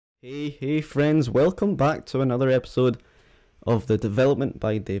Hey friends, welcome back to another episode of the Development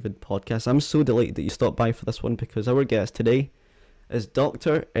by David podcast. I'm so delighted that you stopped by for this one because our guest today is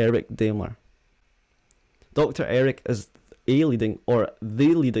Dr. Eric Daimler. Dr. Eric is the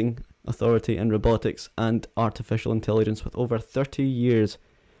leading authority in robotics and artificial intelligence with over 30 years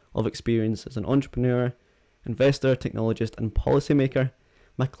of experience as an entrepreneur, investor, technologist and policymaker.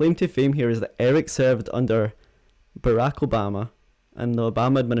 My claim to fame here is that Eric served under Barack Obama and the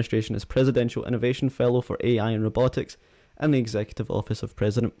Obama administration as Presidential Innovation Fellow for AI and Robotics and the Executive Office of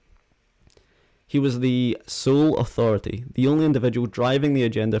President. He was the sole authority, the only individual driving the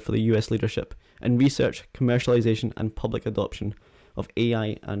agenda for the US leadership in research, commercialization and public adoption of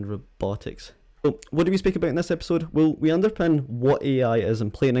AI and robotics. So, what do we speak about in this episode? Well, we underpin what AI is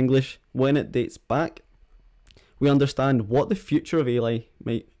in plain English, when it dates back. We understand what the future of AI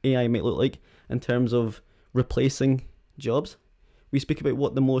might look like in terms of replacing jobs. We speak about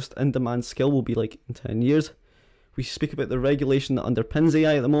what the most in-demand skill will be like in 10 years. We speak about the regulation that underpins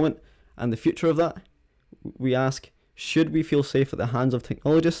AI at the moment and the future of that. We ask, should we feel safe at the hands of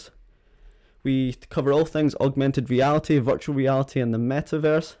technologists? We cover all things augmented reality, virtual reality and the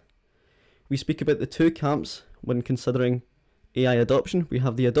Metaverse. We speak about the two camps when considering AI adoption. We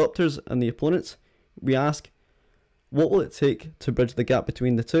have the adopters and the opponents. We ask, what will it take to bridge the gap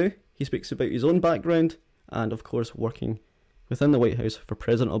between the two? He speaks about his own background and of course working within the White House for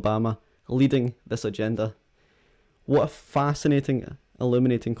President Obama, leading this agenda. What a fascinating,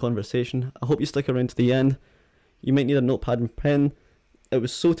 illuminating conversation. I hope you stick around to the end. You might need a notepad and pen. It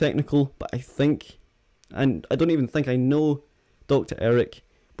was so technical, but I think, and I don't even think I know, Dr. Eric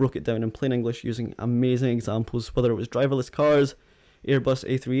broke it down in plain English using amazing examples, whether it was driverless cars, Airbus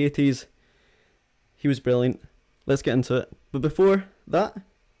A380s. He was brilliant. Let's get into it. But before that,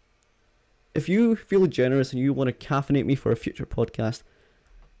 if you feel generous and you want to caffeinate me for a future podcast,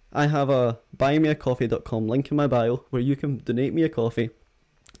 I have a buymeacoffee.com link in my bio where you can donate me a coffee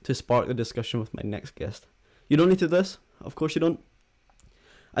to spark the discussion with my next guest. You don't need to do this, of course you don't.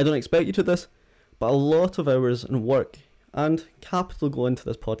 I don't expect you to do this, but a lot of hours and work and capital go into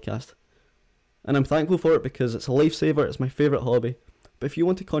this podcast. And I'm thankful for it because it's a lifesaver, it's my favourite hobby. But if you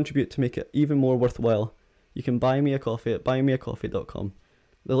want to contribute to make it even more worthwhile, you can buy me a coffee at buymeacoffee.com.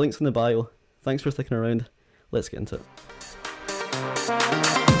 The link's in the bio. Thanks for sticking around. Let's get into it.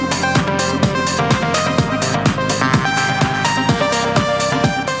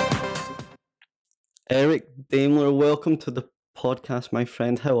 Eric Daimler, welcome to the podcast, my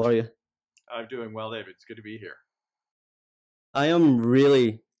friend. How are you? I'm doing well, David. It's good to be here. I am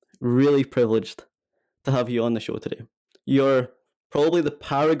really privileged to have you on the show today. You're probably the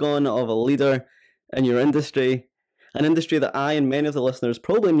paragon of a leader in your industry, an industry that I and many of the listeners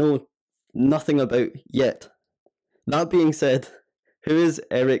probably know nothing about yet. That being said, who is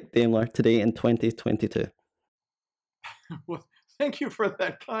Eric Daimler today in 2022? Well, thank you for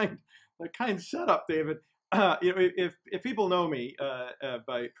that kind setup, David. If people know me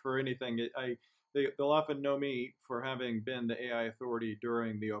for anything, they'll often know me for having been the AI authority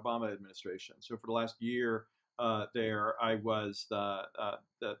during the Obama administration. So for the last year there, I was the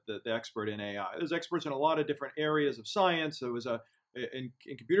expert in AI. There's experts in a lot of different areas of science. There was in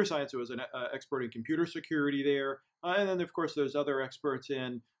computer science, there was an expert in computer security there. And then, of course, there's other experts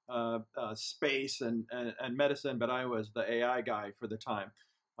in space and medicine, but I was the AI guy for the time.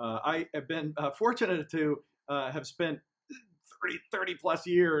 I have been fortunate to have spent 30 plus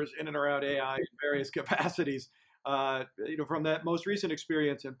years in and around AI in various capacities, from that most recent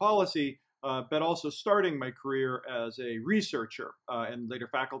experience in policy, but also starting my career as a researcher and later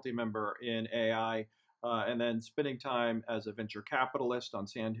faculty member in AI. And then spending time as a venture capitalist on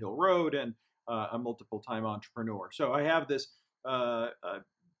Sand Hill Road and a multiple-time entrepreneur. So I have this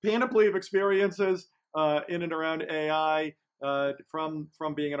panoply of experiences in and around AI from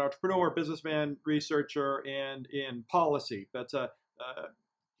being an entrepreneur, businessman, researcher, and in policy. That's I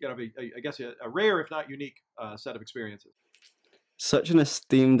guess a rare, if not unique, set of experiences. Such an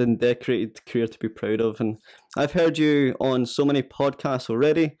esteemed and decorated career to be proud of, and I've heard you on so many podcasts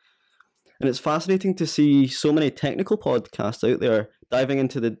already. And it's fascinating to see so many technical podcasts out there diving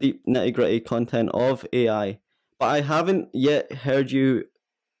into the deep nitty-gritty content of AI. But I haven't yet heard you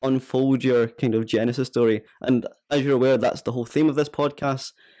unfold your kind of genesis story. And as you're aware, that's the whole theme of this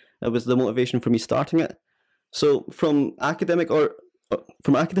podcast. It was the motivation for me starting it. So from academic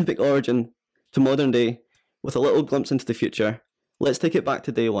origin to modern day, with a little glimpse into the future, let's take it back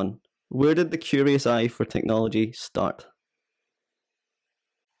to day one. Where did the curious eye for technology start?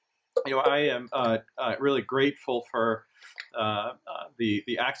 I am really grateful for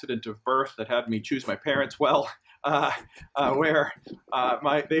the accident of birth that had me choose my parents well. where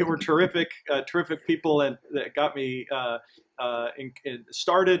they were terrific people, and that got me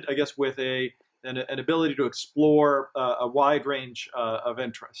started, I guess, with an ability to explore a wide range of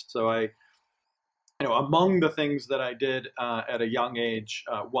interests. So among the things that I did at a young age,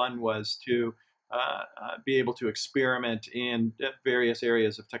 one was to be able to experiment in various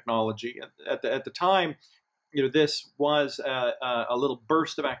areas of technology. At the time, this was a little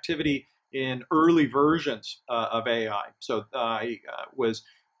burst of activity in early versions of AI. So I was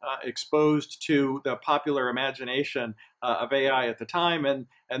exposed to the popular imagination of AI at the time, and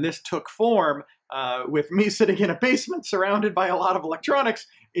this took form with me sitting in a basement surrounded by a lot of electronics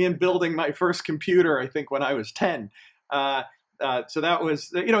in building my first computer, I think when I was 10. So that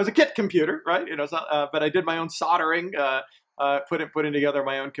was, it was a kit computer, right? It's not, but I did my own soldering, putting together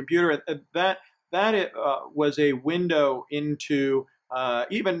my own computer. And that was a window into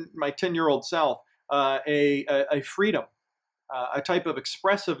even my 10-year-old self, a freedom, a type of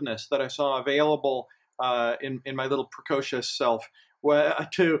expressiveness that I saw available in my little precocious self.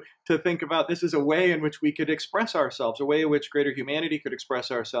 To think about this as a way in which we could express ourselves, a way in which greater humanity could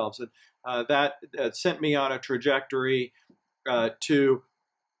express ourselves. And that sent me on a trajectory to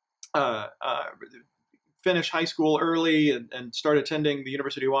finish high school early and start attending the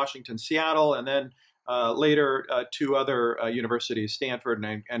University of Washington, Seattle, and then later two other universities, Stanford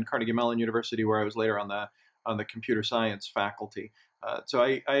and Carnegie Mellon University, where I was later on the computer science faculty. So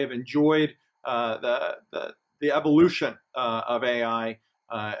I have enjoyed the evolution of AI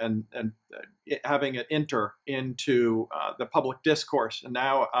and having it enter into the public discourse. And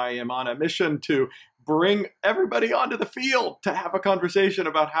now I am on a mission to bring everybody onto the field to have a conversation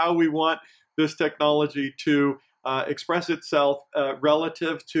about how we want this technology to express itself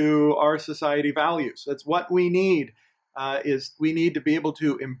relative to our society values. That's what we need. Is we need to be able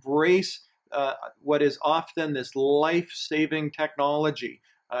to embrace what is often this life-saving technology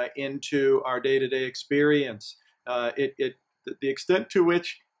into our day-to-day experience. The extent to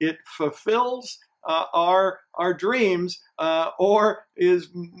which it fulfills our dreams or is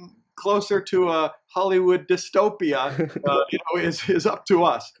closer to a Hollywood dystopia, is up to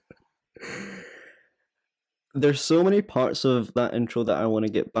us. There's so many parts of that intro that I want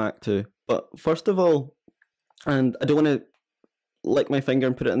to get back to, but first of all, and I don't want to lick my finger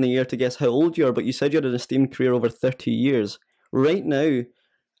and put it in the air to guess how old you are, but you said you had an esteemed career over 30 years. Right now,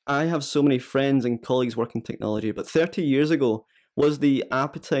 I have so many friends and colleagues working technology, but 30 years ago, was the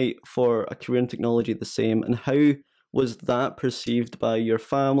appetite for a career in technology the same, and how was that perceived by your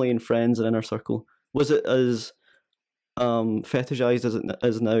family and friends and inner circle? Was it as fetishized as it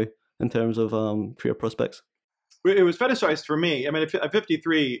is now in terms of career prospects? It was fetishized for me. I mean, I'm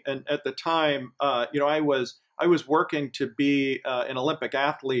 53, and at the time, I was working to be an Olympic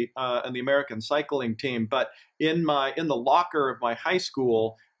athlete in the American cycling team, but in the locker of my high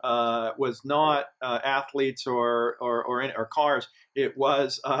school was not athletes or cars. It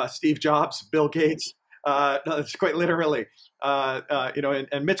was Steve Jobs, Bill Gates. No, it's quite literally,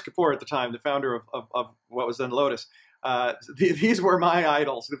 and Mitch Kapor at the time, the founder of what was then Lotus. These were my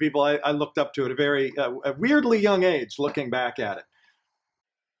idols, the people I looked up to at a weirdly young age, looking back at it.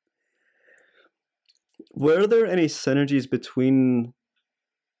 Were there any synergies between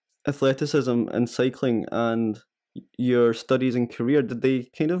athleticism and cycling and your studies and career? Did they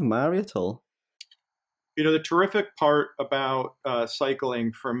kind of marry at all? The terrific part about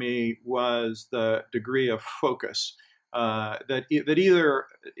cycling for me was the degree of focus that either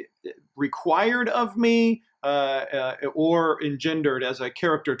required of me or engendered as a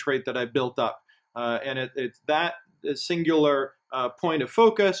character trait that I built up. And it's that singular point of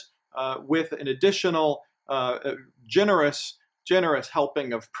focus with an additional generous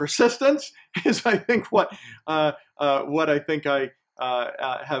helping of persistence is, I think, what I think I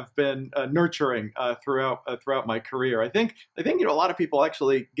have been nurturing throughout my career. I think a lot of people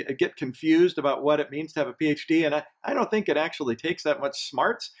actually get confused about what it means to have a PhD, and I don't think it actually takes that much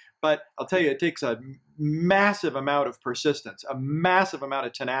smarts. But I'll tell you, it takes a massive amount of persistence, a massive amount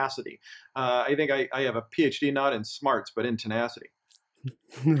of tenacity. I think I have a PhD not in smarts, but in tenacity.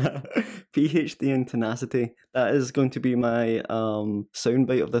 PhD in tenacity. That is going to be my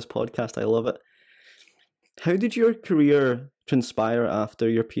soundbite of this podcast. I love it. How did your career transpire after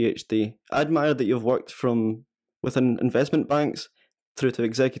your PhD? I admire that you've worked from within investment banks through to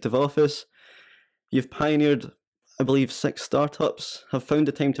executive office. You've pioneered, I believe, 6 startups, have found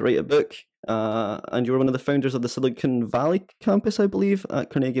the time to write a book, and you were one of the founders of the Silicon Valley campus, I believe, at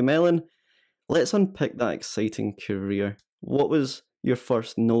Carnegie Mellon. Let's unpick that exciting career. What was your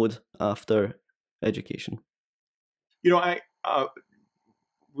first node after education?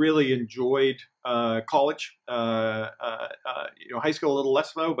 really enjoyed college. High school a little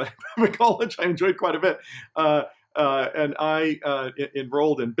less so, but college I enjoyed quite a bit. And I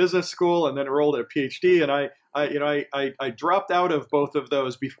enrolled in business school and then enrolled at a PhD. And I dropped out of both of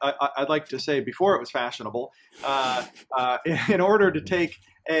those. I'd like to say before it was fashionable, in order to take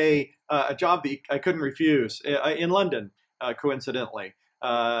a job that I couldn't refuse in London, coincidentally.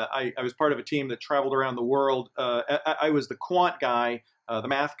 I was part of a team that traveled around the world. I was the quant guy, the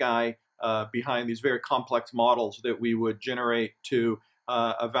math guy behind these very complex models that we would generate to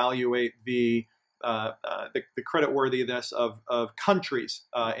evaluate the credit worthiness of countries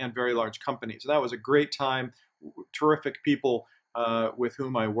and very large companies. And that was a great time, terrific people with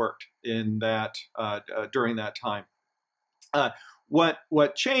whom I worked in that during that time. Uh,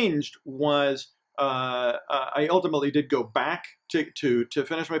 what changed was I ultimately did go back to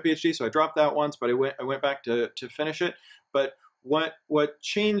finish my PhD. So I dropped that once, but I went back to finish it. But what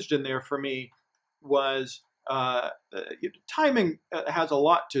changed in there for me was timing has a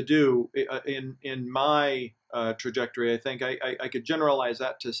lot to do in my trajectory. I think I could generalize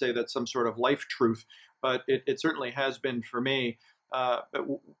that to say that's some sort of life truth, but it certainly has been for me. But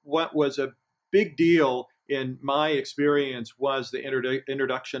what was a big deal in my experience was the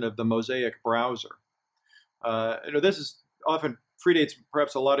introduction of the Mosaic browser. This is often predates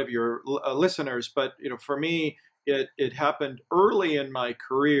perhaps a lot of your listeners, but for me, it happened early in my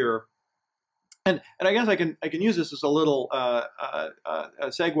career, and I guess I can use this as a little a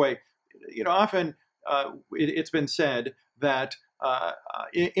segue. Often it's been said that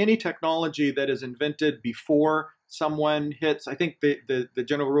any technology that is invented before someone hits, I think the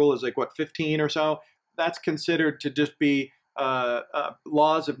general rule is like what, 15 or so. That's considered to just be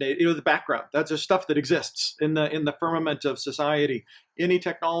laws of nature, the background. That's just stuff that exists in the firmament of society. Any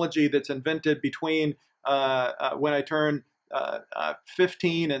technology that's invented between when I turn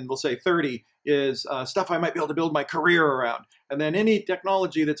 15 and we'll say 30 is stuff I might be able to build my career around. And then any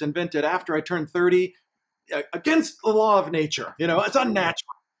technology that's invented after I turn 30, against the law of nature, it's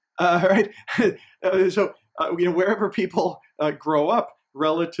unnatural, right? Wherever people grow up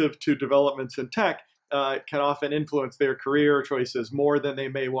relative to developments in tech can often influence their career choices more than they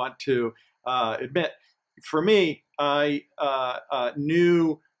may want to admit. For me, I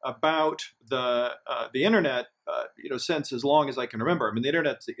knew about the internet, since as long as I can remember. I mean, the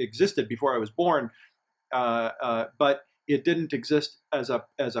internet existed before I was born, but it didn't exist as a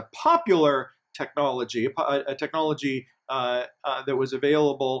popular technology, a technology that was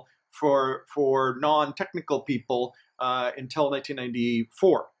available for non-technical people until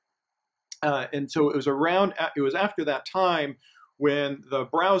 1994. And so it was after that time when the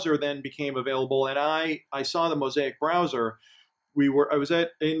browser then became available, and I saw the Mosaic browser. I was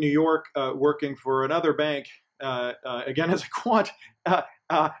in New York working for another bank, again as a quant,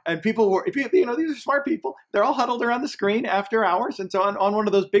 and people were, these are smart people. They're all huddled around the screen after hours, and so on one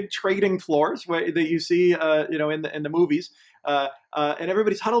of those big trading floors that you see, in the movies, and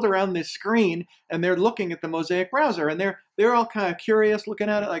everybody's huddled around this screen, and they're looking at the Mosaic browser, and they're all kind of curious, looking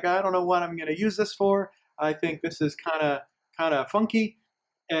at it like, I don't know what I'm going to use this for. I think this is kind of funky,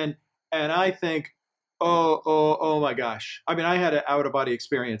 and I think, oh my gosh. I mean, I had an out of body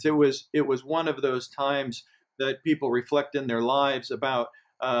experience. It was one of those times that people reflect in their lives about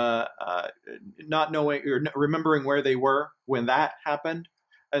not knowing or remembering where they were when that happened.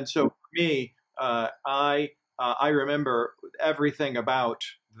 And so for me, I remember everything about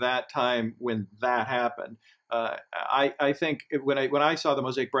that time when that happened. I think when I saw the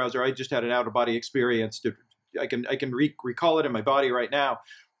Mosaic browser, I just had an out of body experience. I can recall it in my body right now.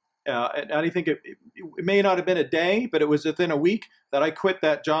 And I think it may not have been a day, but it was within a week that I quit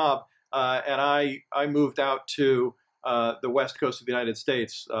that job, and I moved out to the west coast of the United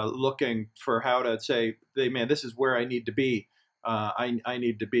States, looking for how to say, hey, man, this is where I need to be. I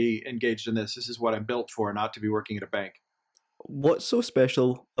need to be engaged in this. This is what I'm built for, not to be working at a bank. What's so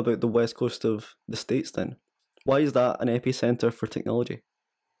special about the west coast of the States then? Why is that an epicenter for technology?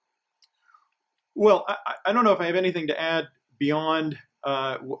 Well, I don't know if I have anything to add beyond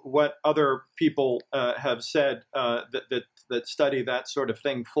what other people have said that study that sort of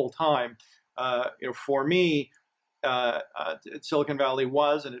thing full time. For me, Silicon Valley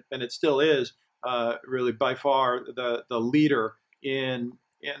was, and it still is, really by far the leader in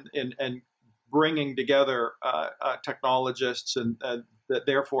bringing together technologists and that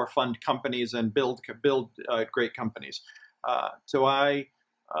therefore fund companies and build great companies. So I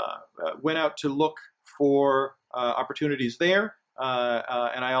went out to look for opportunities there,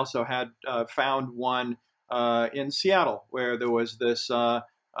 and I also had found one in Seattle where there was this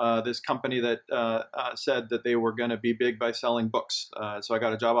this company that said that they were going to be big by selling books. So I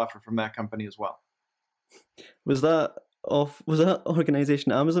got a job offer from that company as well. Was that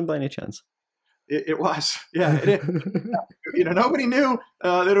organization Amazon by any chance? It was, yeah. Nobody knew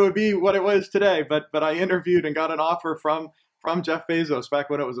that it would be what it was today, but I interviewed and got an offer from Jeff Bezos back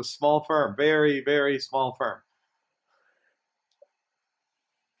when it was a small firm, very, very small firm.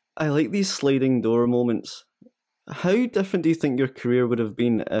 I like these sliding door moments. How different do you think your career would have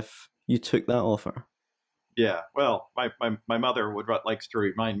been if you took that offer? Yeah, well, my mother likes to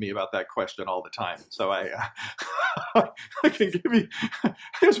remind me about that question all the time. So I can give you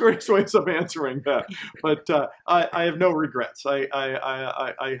there's various ways of answering that, but I have no regrets. I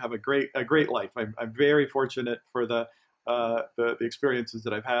have a great life. I'm very fortunate for the experiences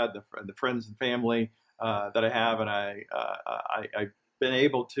that I've had, the friends and family that I have, and I've been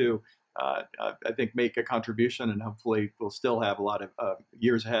able to I think make a contribution, and hopefully we'll still have a lot of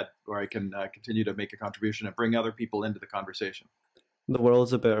years ahead where I can continue to make a contribution and bring other people into the conversation. The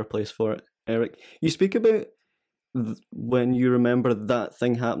world's a better place for it, Eric. You speak about when you remember that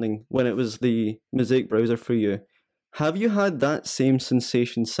thing happening, when it was the Mosaic browser for you. Have you had that same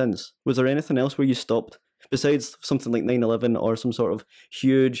sensation since? Was there anything else where you stopped, besides something like 9/11 or some sort of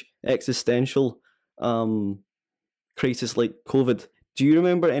huge existential crisis like COVID? Do you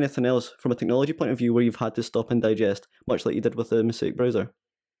remember anything else from a technology point of view where you've had to stop and digest, much like you did with the Mosaic browser?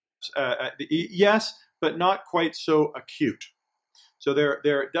 Yes, but not quite so acute. So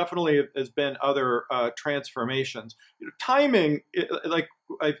there definitely has been other transformations. Timing, like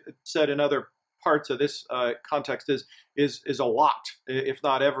I've said in other parts of this context, is a lot, if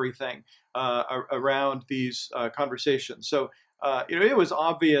not everything, around these conversations. So it was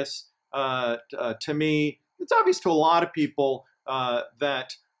obvious to me. It's obvious to a lot of people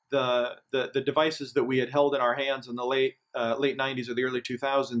that the devices that we had held in our hands in the late 90s or the early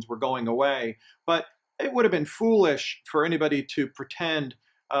 2000s were going away, but it would have been foolish for anybody to pretend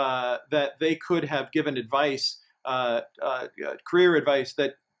that they could have given advice, career advice,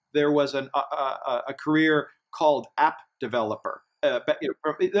 that there was a career called app developer. But,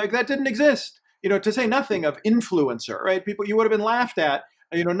 that didn't exist. To say nothing of influencer, right? People, you would have been laughed at,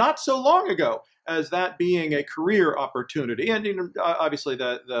 not so long ago as that being a career opportunity, and obviously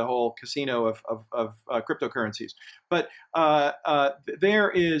the whole casino of cryptocurrencies. But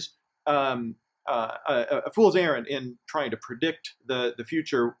there is a fool's errand in trying to predict the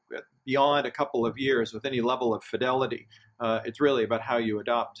future beyond a couple of years with any level of fidelity. It's really about how you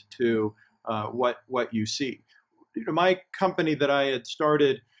adopt to what you see. My company that I had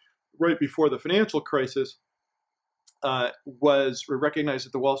started right before the financial crisis was recognized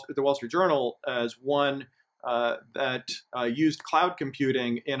at the Wall Street Journal as one that used cloud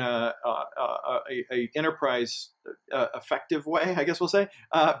computing in a enterprise effective way, I guess we'll say,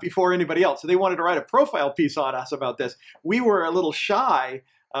 before anybody else. So they wanted to write a profile piece on us about this. We were a little shy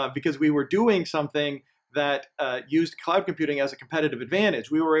because we were doing something that used cloud computing as a competitive advantage.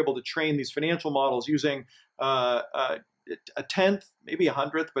 We were able to train these financial models using a tenth, maybe a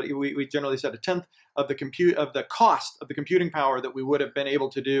hundredth, but we generally said a tenth of the cost of the computing power that we would have been able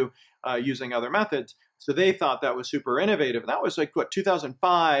to do using other methods. So they thought that was super innovative. And that was like, what,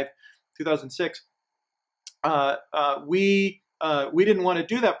 2005, 2006. We didn't want to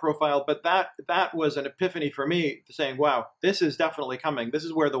do that profile, but that was an epiphany for me, saying, wow, this is definitely coming. This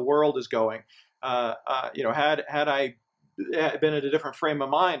is where the world is going. Had I been in a different frame of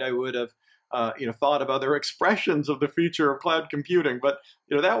mind, I would have thought of other expressions of the future of cloud computing. But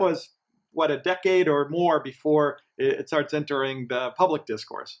that was a decade or more before it starts entering the public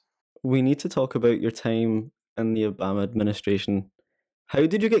discourse. We need to talk about your time in the Obama administration. How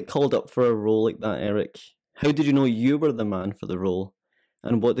did you get called up for a role like that, Eric? How did you know you were the man for the role?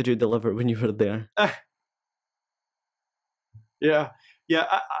 And what did you deliver when you were there? Yeah.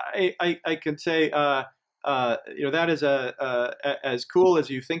 I can say that is as cool as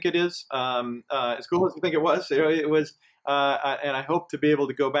you think it is, as cool as you think it was. It was, and I hope to be able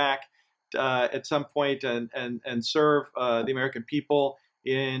to go back at some point and serve the American people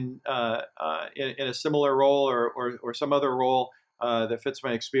in a similar role or some other role that fits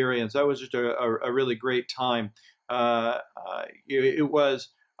my experience. That was just a really great time. It was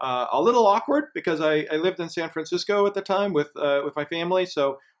a little awkward because I lived in San Francisco at the time with my family,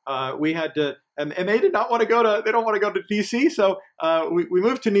 so we had to, and they did not want to go to, they don't want to go to D.C., so we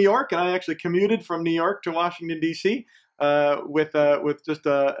moved to New York, and I actually commuted from New York to Washington, D.C. With just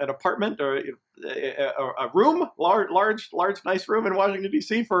an apartment or a room, large, nice room in Washington,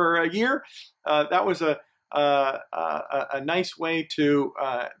 D.C. for a year. That was a nice way to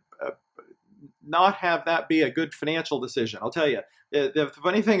not have that be a good financial decision. I'll tell you, the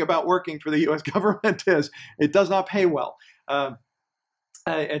funny thing about working for the U.S. government is it does not pay well.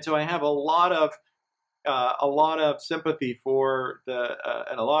 And so I have a lot of sympathy for the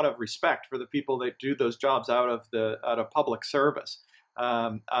and a lot of respect for the people that do those jobs out of public service,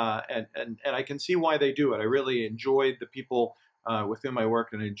 and I can see why they do it. I really enjoyed the people with whom I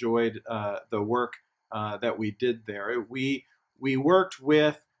worked, and enjoyed the work that we did there. We worked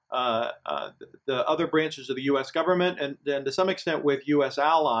with the other branches of the U.S. government, and to some extent with U.S.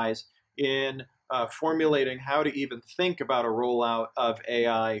 allies in formulating how to even think about a rollout of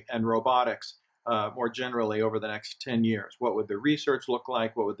AI and robotics more generally over the next 10 years. What would the research look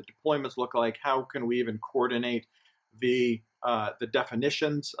like? What would the deployments look like? How can we even coordinate the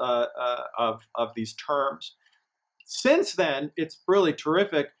definitions of these terms? Since then, it's really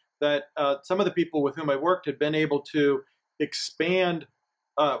terrific that some of the people with whom I worked had been able to expand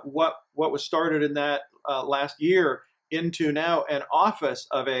what was started in that last year into now an office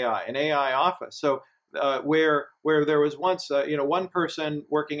of AI, an AI office. So where there was once one person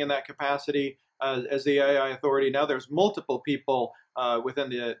working in that capacity as the AI authority, now there's multiple people within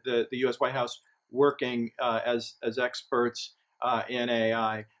the U.S. White House working as experts in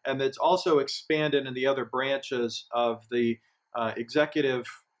AI, and it's also expanded in the other branches of the executive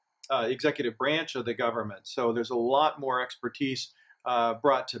branch of the government. So there's a lot more expertise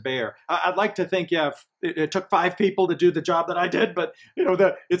brought to bear. I'd like to think, yeah, it took 5 people to do the job that I did, but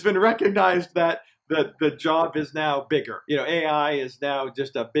it's been recognized that the job is now bigger. AI is now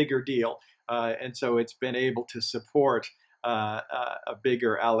just a bigger deal, and so it's been able to support a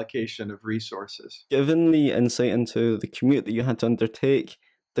bigger allocation of resources. Given the insight into the commute that you had to undertake,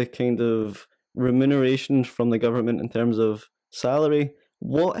 the kind of remuneration from the government in terms of salary,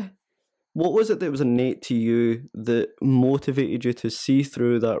 what was it that was innate to you that motivated you to see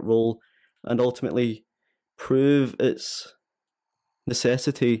through that role and ultimately prove its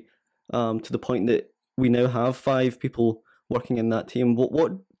necessity to the point that we now have 5 people working in that team?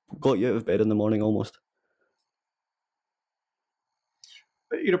 What got you out of bed in the morning almost?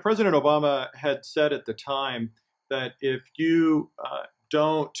 President Obama had said at the time that if you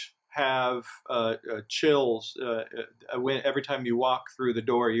don't have chills every time you walk through the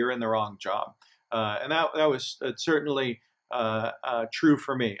door, you're in the wrong job. And that was certainly true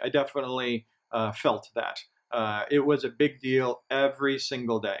for me. I definitely felt that. It was a big deal every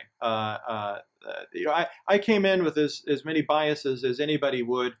single day. I came in with as many biases as anybody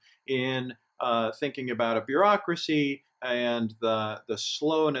would in thinking about a bureaucracy and the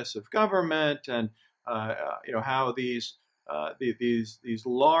slowness of government, and how these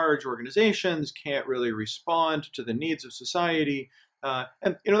large organizations can't really respond to the needs of society.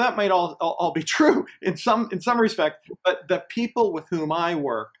 And that might all be true in some respect, but the people with whom I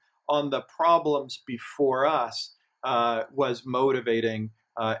worked on the problems before us was motivating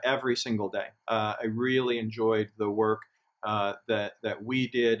every single day. I really enjoyed the work that we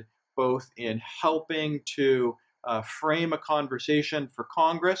did, both in helping to frame a conversation for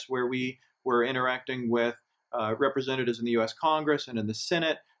Congress, where we were interacting with representatives in the U.S. Congress and in the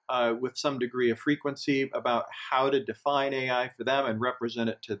Senate with some degree of frequency about how to define AI for them and represent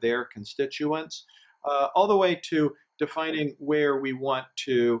it to their constituents, all the way to defining where we want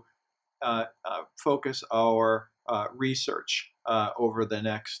to focus our research over the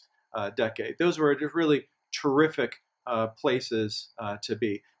next decade. Those were just really terrific places to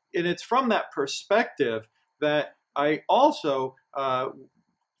be. And it's from that perspective that I also,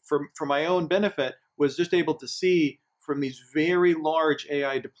 for my own benefit, was just able to see from these very large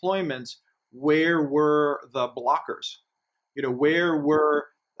AI deployments, where were the blockers? Where were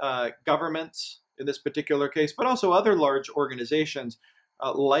governments in this particular case, but also other large organizations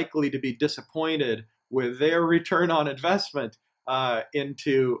likely to be disappointed with their return on investment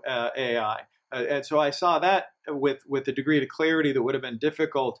into AI. And so I saw that with a degree of clarity that would have been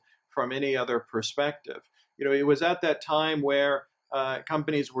difficult from any other perspective. It was at that time where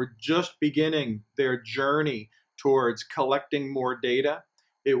companies were just beginning their journey towards collecting more data.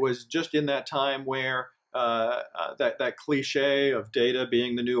 It was just in that time where that cliche of data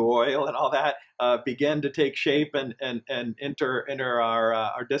being the new oil and all that began to take shape and enter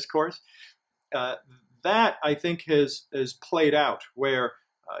our discourse. That, I think, has played out, where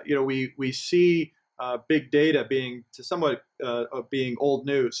we see big data being being old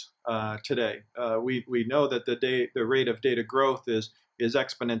news today. We know that the rate of data growth is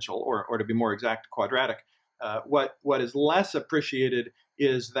exponential, or to be more exact, quadratic. What is less appreciated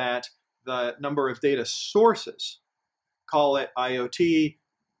is that the number of data sources, call it IoT,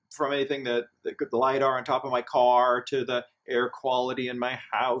 from anything that the LiDAR on top of my car to the air quality in my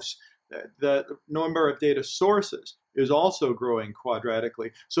house, The number of data sources is also growing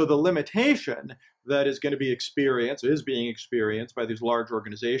quadratically. So the limitation that is going to be experienced, is being experienced by these large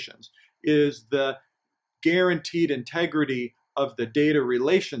organizations, is the guaranteed integrity of the data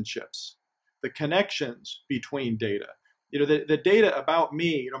relationships, the connections between data. The data about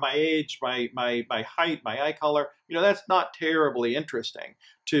me, my age, my height, my eye color, that's not terribly interesting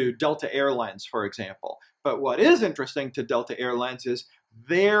to Delta Airlines, for example. But what is interesting to Delta Airlines is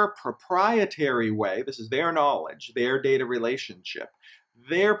their proprietary way, this is their knowledge, their data relationship,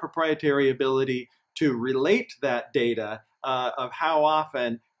 their proprietary ability to relate that data of how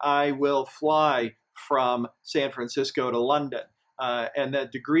often I will fly from San Francisco to London, and the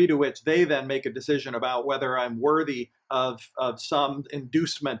degree to which they then make a decision about whether I'm worthy of some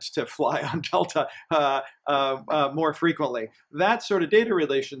inducement to fly on Delta more frequently. That sort of data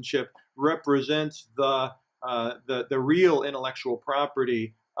relationship represents the real intellectual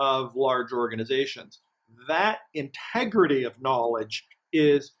property of large organizations. That integrity of knowledge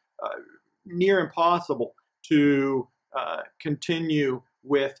is near impossible to continue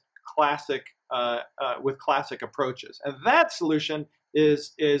classic with classic approaches, and that solution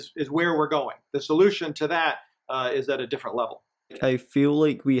is where we're going. The solution to that is at a different level. I feel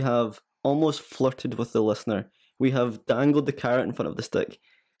like we have almost flirted with the listener. We have dangled the carrot in front of the stick.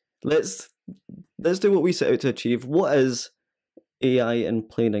 Let's do what we set out to achieve. What is AI in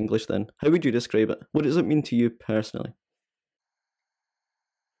plain English then? How would you describe it? What does it mean to you personally?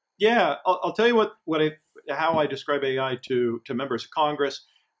 Yeah, I'll tell you how I describe AI to members of Congress,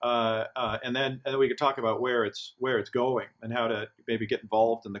 and then we could talk about where it's going and how to maybe get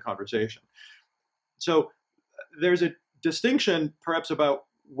involved in the conversation. So there's a distinction perhaps about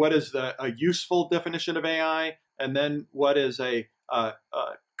what is a useful definition of AI, and then what is a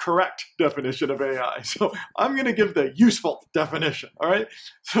correct definition of AI. So I'm going to give the useful definition. All right.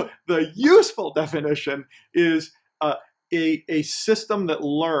 So the useful definition is a system that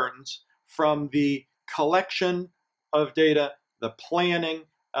learns from the collection of data, the planning,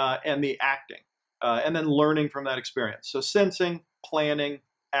 and the acting, and then learning from that experience. So sensing, planning,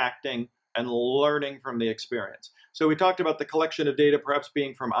 acting, and learning from the experience. So we talked about the collection of data perhaps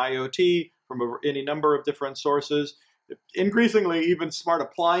being from IoT, from any number of different sources. Increasingly, even smart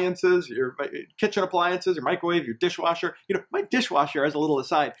appliances, your kitchen appliances, your microwave, your dishwasher. My dishwasher, as a little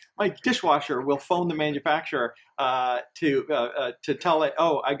aside, my dishwasher will phone the manufacturer to tell it,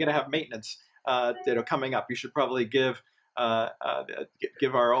 oh, I'm going to have maintenance coming up. You should probably give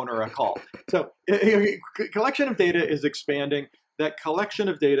our owner a call. So collection of data is expanding. That collection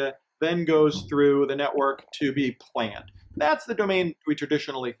of data then goes through the network to be planned. That's the domain we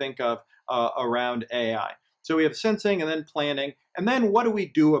traditionally think of around AI. So we have sensing and then planning, and then what do we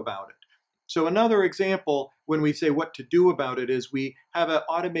do about it? So another example when we say what to do about it is we have an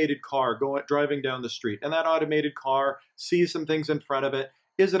automated car driving down the street, and that automated car sees some things in front of it.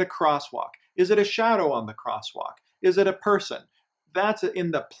 Is it a crosswalk? Is it a shadow on the crosswalk? Is it a person? That's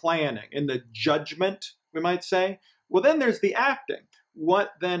in the planning, in the judgment, we might say. Well, then there's the acting.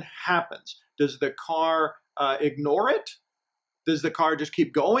 What then happens? Does the car ignore it? Does the car just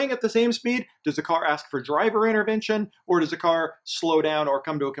keep going at the same speed? Does the car ask for driver intervention? Or does the car slow down or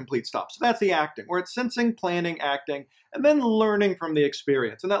come to a complete stop? So that's the acting, where it's sensing, planning, acting, and then learning from the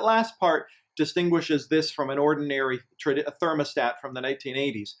experience. And that last part distinguishes this from an ordinary thermostat from the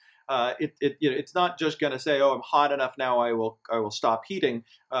 1980s. It's not just going to say, oh, I'm hot enough now, I will stop heating,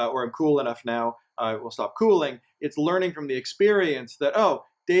 or I'm cool enough now, I will stop cooling. It's learning from the experience that, oh,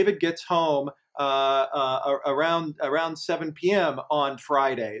 David gets home around 7 p.m. on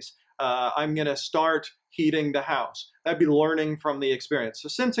Fridays. I'm going to start heating the house. That'd be learning from the experience. So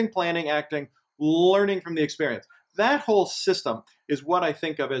sensing, planning, acting, learning from the experience. That whole system is what I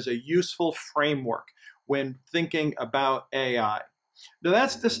think of as a useful framework when thinking about AI. Now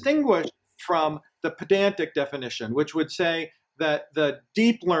that's distinguished from the pedantic definition, which would say that the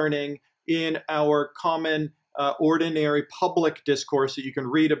deep learning in our common ordinary public discourse that you can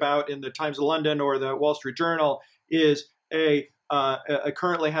read about in the Times of London or the Wall Street Journal is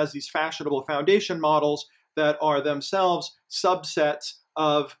currently has these fashionable foundation models that are themselves subsets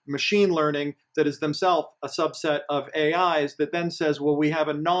of machine learning that is themselves a subset of AIs that then says, well, we have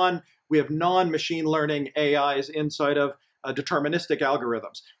non-machine learning AIs inside of deterministic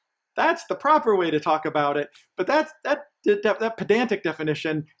algorithms. That's the proper way to talk about it, but that pedantic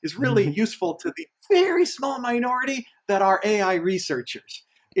definition is really useful to the very small minority that are AI researchers.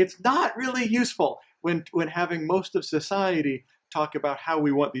 It's not really useful when having most of society talk about how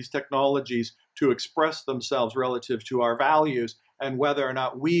we want these technologies to express themselves relative to our values and whether or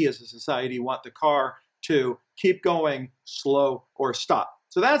not we as a society want the car to keep going, slow, or stop.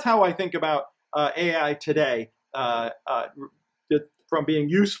 So that's how I think about AI today, from being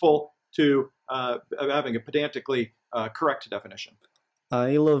useful to having a pedantically correct definition.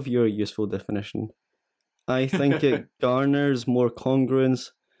 I love your useful definition. I think it garners more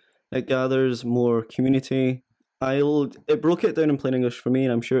congruence. It gathers more community. It broke it down in plain English for me,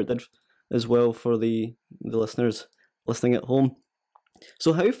 and I'm sure it did as well for the listeners listening at home.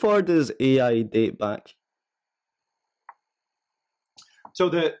 So, how far does AI date back? So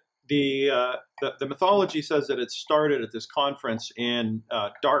the mythology says that it started at this conference in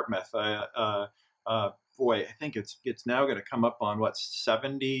Dartmouth. Boy, I think it's now going to come up on what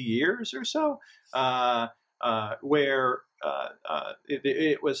 70 years or so, where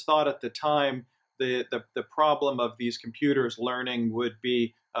it was thought at the time the problem of these computers learning would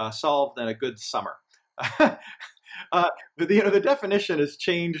be solved in a good summer. But the definition has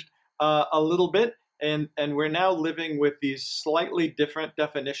changed a little bit, and we're now living with these slightly different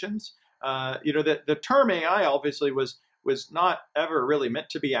definitions. The term AI obviously was not ever really meant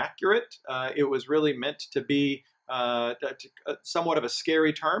to be accurate. It was really meant to be somewhat of a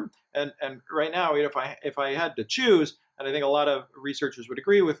scary term. And right now, if I had to choose, and I think a lot of researchers would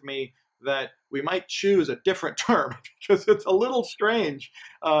agree with me that we might choose a different term because it's a little strange.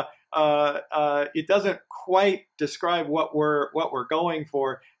 It doesn't quite describe what we're going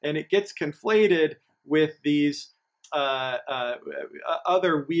for, and it gets conflated with these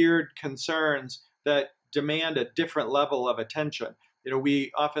other weird concerns that demand a different level of attention.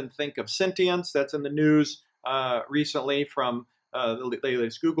 We often think of sentience. That's in the news recently from the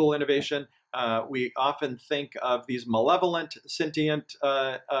latest Google innovation. We often think of these malevolent, sentient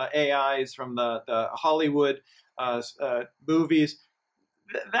AIs from the Hollywood movies.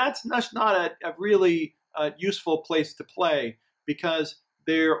 That's not a really useful place to play, because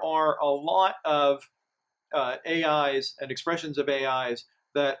there are a lot of AIs and expressions of AIs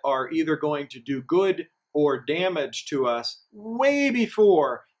that are either going to do good or damage to us way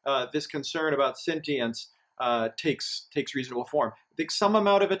before this concern about sentience takes reasonable form. I think some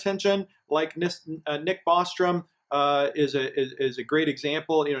amount of attention, like Nick Bostrom is a great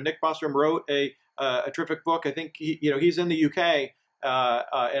example. Nick Bostrom wrote a terrific book. I think he's in the UK.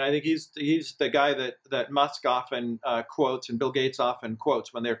 And I think he's the guy that Musk often quotes and Bill Gates often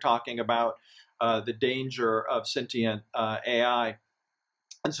quotes when they're talking about the danger of sentient AI.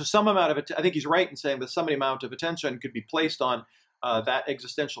 And so some amount of it, I think he's right in saying that some amount of attention could be placed on that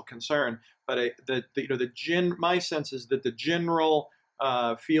existential concern. But my sense is that the general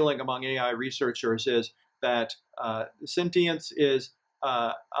feeling among AI researchers is that sentience is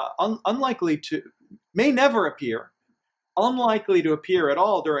unlikely to, may never appear, unlikely to appear at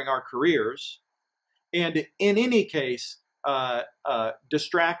all during our careers, and in any case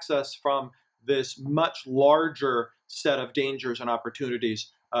distracts us from this much larger set of dangers and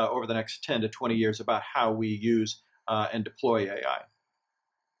opportunities over the next 10 to 20 years about how we use and deploy AI.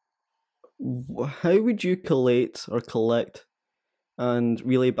 How would you collect and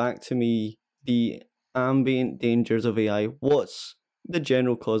relay back to me the ambient dangers of AI? What's the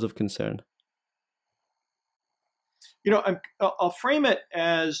general cause of concern? I'll frame it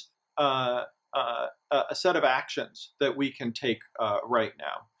as a set of actions that we can take right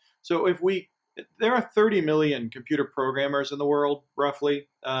now. So there are 30 million computer programmers in the world, roughly.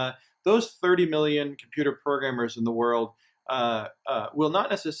 Those 30 million computer programmers in the world will not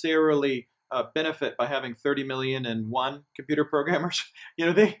necessarily benefit by having 30 million and one computer programmers.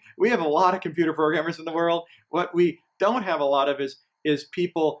 We have a lot of computer programmers in the world. What we don't have a lot of is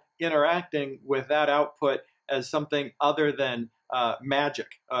people interacting with that output as something other than magic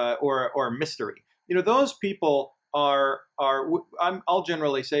or mystery. Those people I'll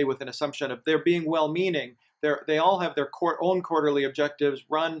generally say, with an assumption of they're being well-meaning. They all have their own quarterly objectives,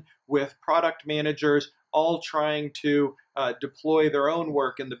 run with product managers, all trying to deploy their own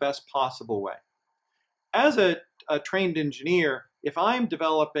work in the best possible way. As a trained engineer, if I'm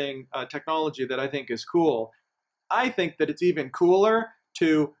developing technology that I think is cool, I think that it's even cooler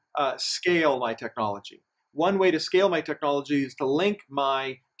to scale my technology. One way to scale my technology is to link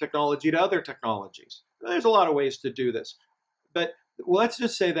my technology to other technologies. There's a lot of ways to do this. But let's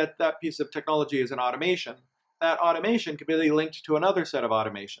just say that that piece of technology is an automation. That automation can be linked to another set of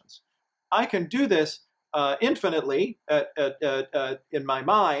automations. I can do this infinitely in my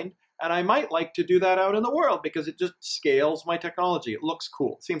mind, and I might like to do that out in the world because it just scales my technology. It looks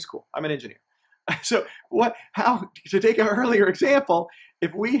cool. It seems cool. I'm an engineer. So to take an earlier example,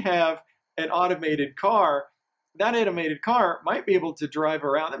 if we have an automated car, that automated car might be able to drive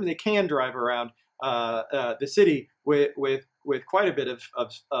around. I mean, they can drive around the city with quite a bit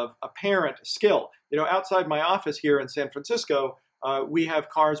of apparent skill. Outside my office here in San Francisco, We have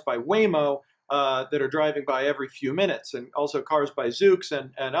cars by Waymo that are driving by every few minutes, and also cars by Zoox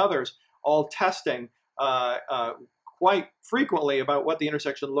and others, all testing quite frequently about what the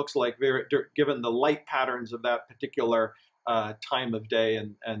intersection looks like given the light patterns of that particular time of day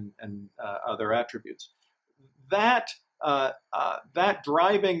and other attributes. That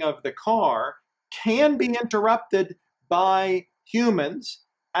driving of the car can be interrupted by humans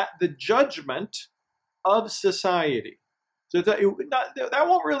at the judgment of society. So that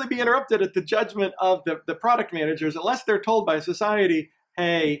won't really be interrupted at the judgment of the product managers unless they're told by society,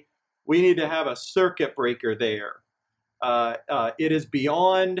 hey, we need to have a circuit breaker there. It is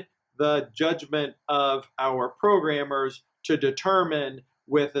beyond the judgment of our programmers to determine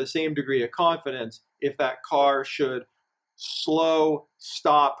with the same degree of confidence if that car should slow,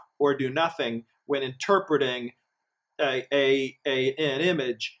 stop, or do nothing when interpreting an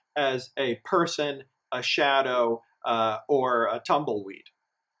image as a person, a shadow, or a tumbleweed.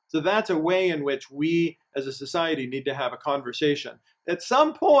 So that's a way in which we as a society need to have a conversation. At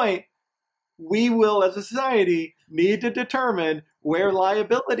some point, we will, as a society, need to determine where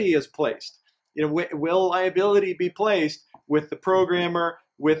liability is placed. Will liability be placed with the programmer,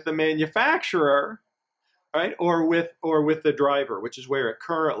 with the manufacturer, right, or with the driver, which is where it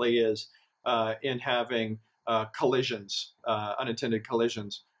currently is in having collisions, unintended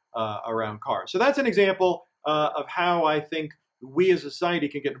collisions around cars. So that's an example of how I think we as a society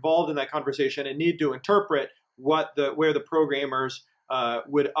can get involved in that conversation and need to interpret where the programmers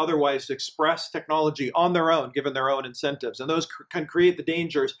would otherwise express technology on their own, given their own incentives. And those can create the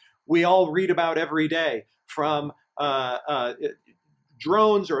dangers we all read about every day, from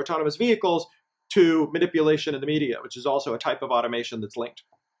drones or autonomous vehicles to manipulation in the media, which is also a type of automation that's linked.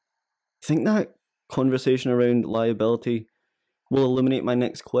 I think that conversation around liability will illuminate my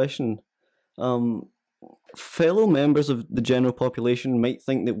next question. Fellow members of the general population might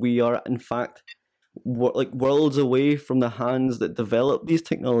think that we are, in fact, worlds away from the hands that develop these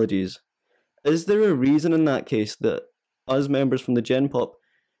technologies. Is there a reason in that case that us members from the Gen Pop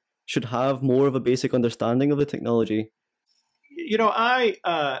should have more of a basic understanding of the technology?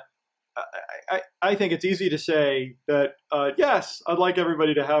 I think it's easy to say that, yes, I'd like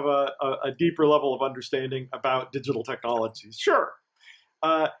everybody to have a deeper level of understanding about digital technologies. Sure.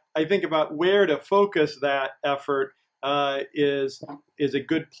 I think about where to focus that effort is a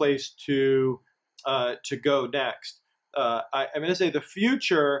good place to go next. I'm going to say the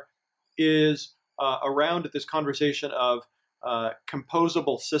future is around this conversation of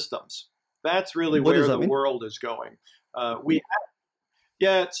composable systems. That's really where the world is going.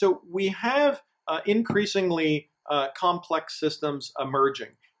 So we have increasingly complex systems emerging.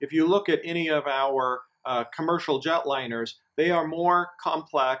 If you look at any of our commercial jetliners, they are more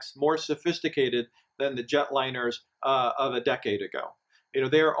complex, more sophisticated than the jetliners of a decade ago.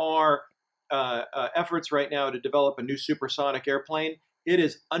 There are efforts right now to develop a new supersonic airplane. It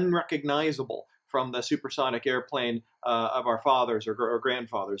is unrecognizable from the supersonic airplane of our fathers or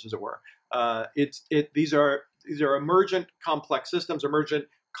grandfathers, as it were. These are emergent complex systems, emergent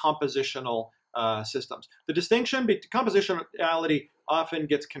compositional systems. The distinction between compositionality often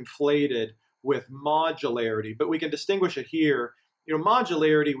gets conflated with modularity, but we can distinguish it here.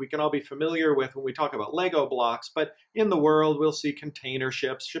 Modularity we can all be familiar with when we talk about Lego blocks, but in the world we'll see container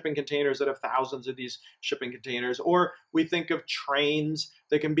ships, shipping containers that have thousands of these shipping containers, or we think of trains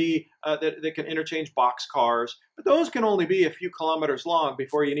that can be that can interchange box cars, but those can only be a few kilometers long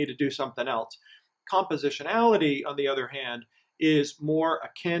before you need to do something else. Compositionality, on the other hand, is more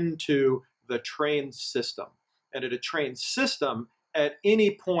akin to the train system. And at a train system, at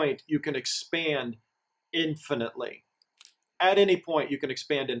any point, you can expand infinitely. At any point, you can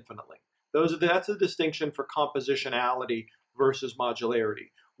expand infinitely. That's a distinction for compositionality versus modularity.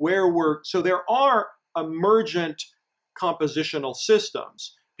 So there are emergent compositional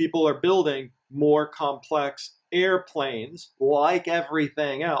systems. People are building more complex airplanes like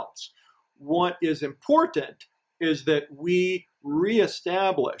everything else. What is important is that we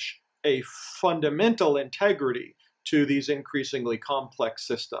reestablish a fundamental integrity to these increasingly complex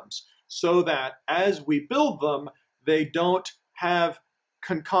systems so that as we build them, they don't have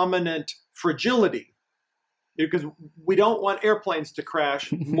concomitant fragility. Because we don't want airplanes to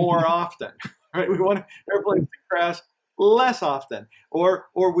crash more often, right? We want airplanes to crash less often, or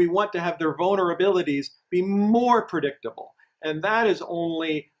we want to have their vulnerabilities be more predictable. And that is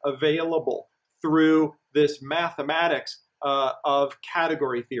only available through this mathematics of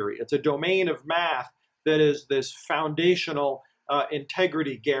category theory. It's a domain of math that is this foundational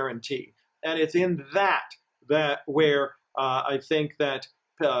integrity guarantee. And it's in that where I think that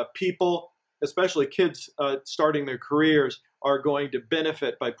people especially kids starting their careers, are going to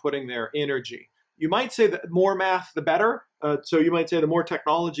benefit by putting their energy. You might say that more math, the better. So you might say the more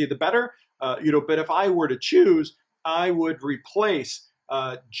technology, the better. But if I were to choose, I would replace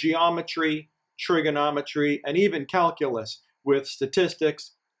geometry, trigonometry, and even calculus with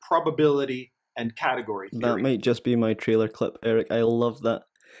statistics, probability, and category That theory. might just be my trailer clip, Eric. I love that.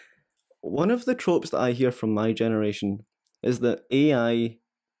 One of the tropes that I hear from my generation is that AI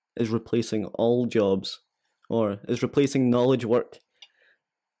is replacing all jobs, or is replacing knowledge work.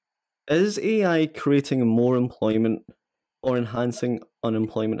 Is AI creating more employment or enhancing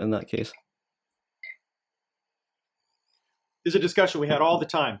unemployment in that case? Is a discussion we had all the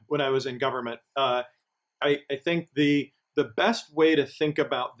time when I was in government. I think the best way to think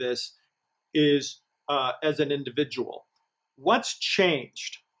about this is as an individual. What's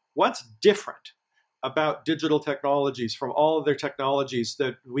changed? What's different about digital technologies from all of their technologies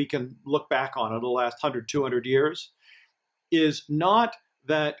that we can look back on over the last 100, 200 years is not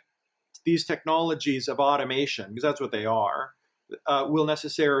that these technologies of automation, because that's what they are, will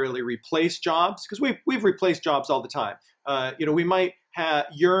necessarily replace jobs, because we've replaced jobs all the time. We might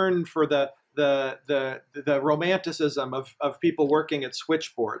yearn for the romanticism of people working at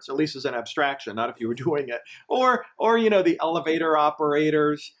switchboards, at least as an abstraction, not if you were doing it, or the elevator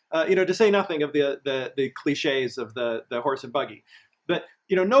operators, to say nothing of the cliches of the horse and buggy. But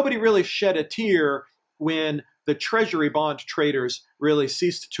nobody really shed a tear when the treasury bond traders really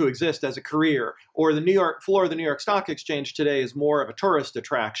ceased to exist as a career, or the New York floor of the New York Stock Exchange today is more of a tourist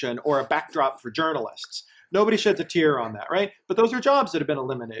attraction or a backdrop for journalists. Nobody sheds a tear on that, right? But those are jobs that have been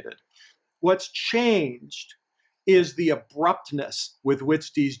eliminated. What's changed is the abruptness with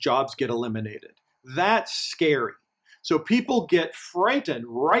which these jobs get eliminated. That's scary. So people get frightened,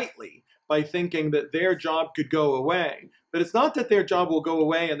 rightly, by thinking that their job could go away. But it's not that their job will go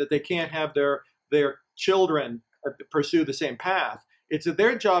away and that they can't have their children pursue the same path. It's that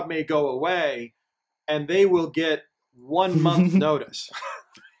their job may go away and they will get 1 month notice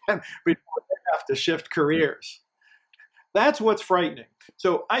before they have to shift careers. That's what's frightening.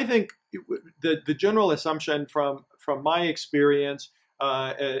 So I think the general assumption from my experience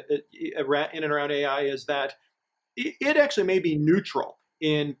in and around AI is that it actually may be neutral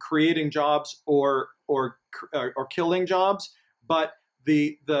in creating jobs or killing jobs, but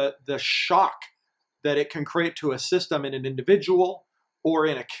the shock that it can create to a system in an individual or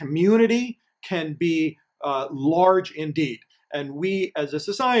in a community can be large indeed. And we as a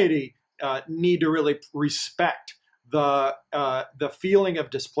society need to really respect the feeling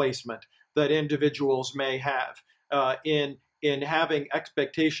of displacement that individuals may have in having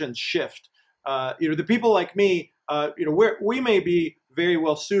expectations shift. The people like me, we may be very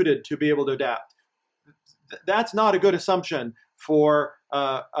well suited to be able to adapt. That's not a good assumption for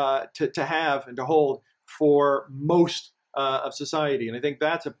to have and to hold for most of society. And I think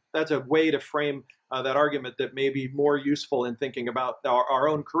that's a way to frame that argument that may be more useful in thinking about our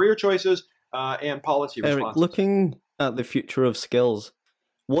own career choices and policy responses. Eric, looking at the future of skills,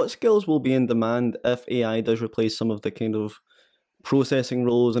 what skills will be in demand if AI does replace some of the kind of processing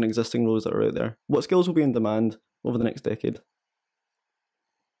roles and existing roles that are out there? What skills will be in demand over the next decade?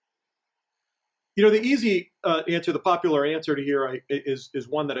 The easy answer, the popular answer to here is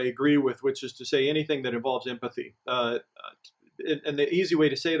one that I agree with, which is to say anything that involves empathy. And the easy way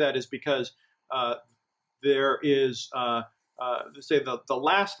to say that is because there is, say, the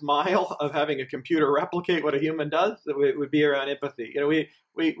last mile of having a computer replicate what a human does, it would be around empathy.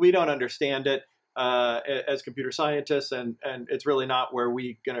 We don't understand it as computer scientists, and it's really not where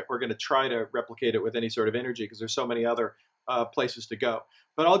we're gonna try to replicate it with any sort of energy, because there's so many other places to go.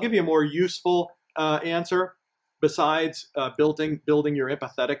 But I'll give you a more useful answer besides building your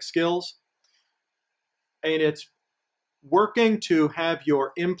empathetic skills, and it's working to have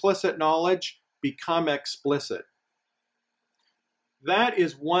your implicit knowledge become explicit. That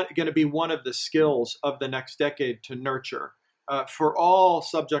is going to be one of the skills of the next decade to nurture for all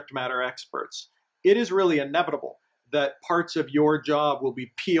subject matter experts. It is really inevitable that parts of your job will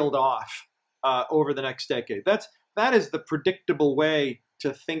be peeled off over the next decade. That is the predictable way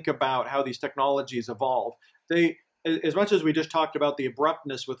to think about how these technologies evolve. As much as we just talked about the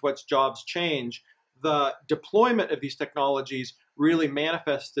abruptness with which jobs change, the deployment of these technologies really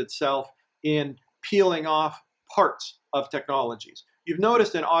manifests itself in peeling off parts of technologies. You've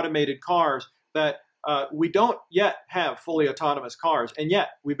noticed in automated cars that we don't yet have fully autonomous cars, and yet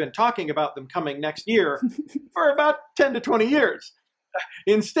we've been talking about them coming next year for about 10 to 20 years.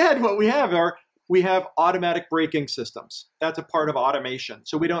 Instead, what we have automatic braking systems. That's a part of automation.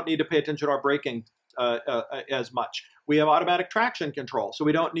 So we don't need to pay attention to our braking as much. We have automatic traction control, so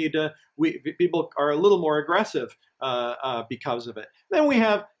we don't need to. People are a little more aggressive because of it. Then we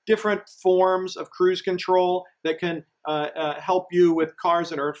have different forms of cruise control that can help you with cars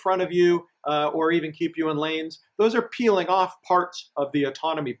that are in front of you or even keep you in lanes. Those are peeling off parts of the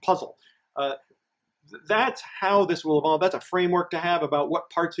autonomy puzzle. That's how this will evolve. That's a framework to have about what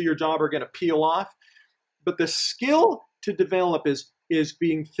parts of your job are going to peel off. But the skill to develop is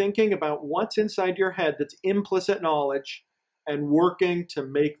being thinking about what's inside your head that's implicit knowledge and working to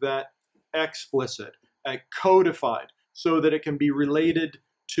make that explicit, codified, so that it can be related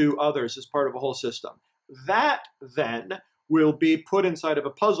to others as part of a whole system. That then will be put inside of a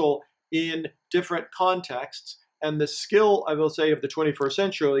puzzle in different contexts. And the skill, I will say, of the 21st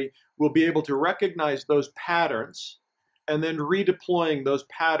century will be able to recognize those patterns and then redeploying those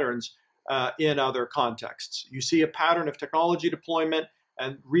patterns in other contexts. You see a pattern of technology deployment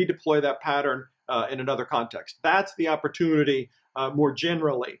and redeploy that pattern in another context. That's the opportunity more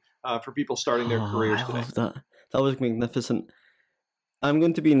generally for people starting their Oh, careers I today. love that. That was magnificent. I'm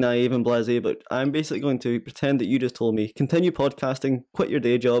going to be naive and blasé, but I'm basically going to pretend that you just told me, continue podcasting, quit your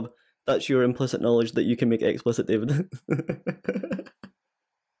day job. That's your implicit knowledge that you can make explicit, David.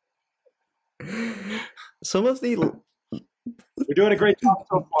 Some of the... You're doing a great job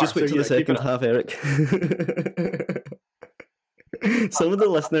so far. Just wait So till the yeah, keep it second up. half, Eric. Some of the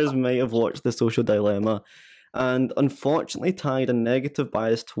listeners may have watched The Social Dilemma and unfortunately tied a negative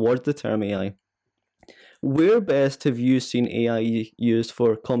bias towards the term AI. Where best have you seen AI used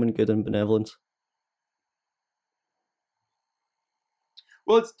for common good and benevolence?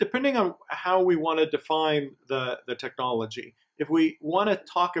 Well, it's depending on how we want to define the technology. If we want to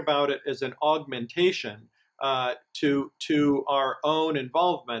talk about it as an augmentation to our own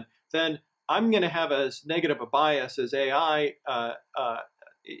involvement, then I'm going to have as negative a bias as AI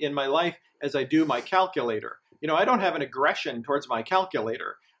in my life as I do my calculator. You know, I don't have an aggression towards my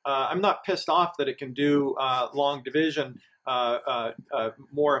calculator. I'm not pissed off that it can do long division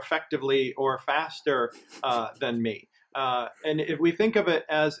more effectively or faster than me. And if we think of it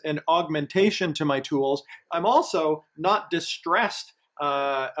as an augmentation to my tools, I'm also not distressed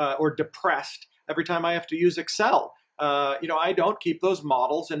or depressed every time I have to use Excel. You know, I don't keep those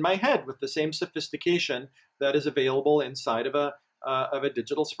models in my head with the same sophistication that is available inside of a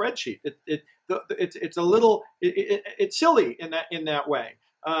digital spreadsheet. It's a little it's silly in that way.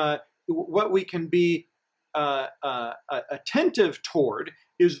 What we can be attentive toward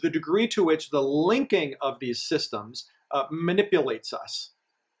is the degree to which the linking of these systems manipulates us.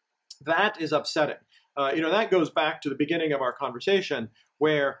 That is upsetting. You know, that goes back to the beginning of our conversation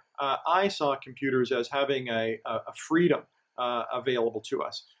where I saw computers as having a freedom available to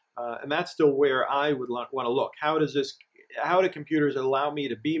us. And that's still where I would want to look. How do computers allow me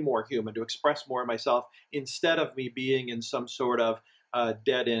to be more human, to express more of myself instead of me being in some sort of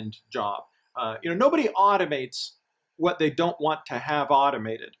dead-end job? You know, nobody automates what they don't want to have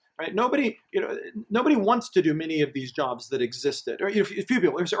automated. Right? Nobody wants to do many of these jobs that existed. Or a few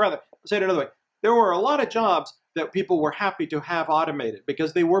people, or rather, say it another way, there were a lot of jobs that people were happy to have automated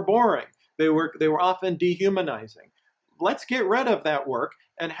because they were boring. They were often dehumanizing. Let's get rid of that work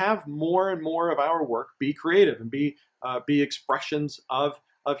and have more and more of our work be creative and be expressions of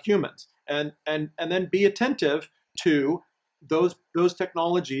humans, and then be attentive to those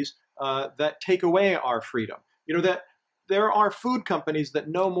technologies that take away our freedom. You know, that there are food companies that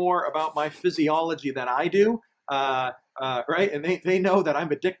know more about my physiology than I do, right? And they know that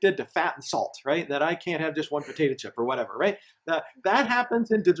I'm addicted to fat and salt, right? That I can't have just one potato chip or whatever, right? That happens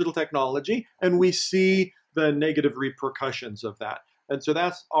in digital technology, and we see the negative repercussions of that. And so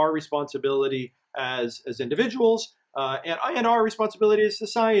that's our responsibility as individuals, and our responsibility as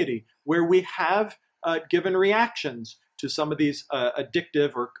society, where we have given reactions to some of these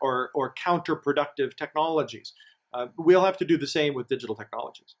addictive or counterproductive technologies. We'll have to do the same with digital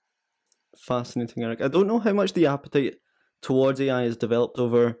technologies. Fascinating, Eric. I don't know how much the appetite towards AI has developed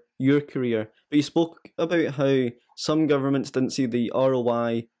over your career, but you spoke about how some governments didn't see the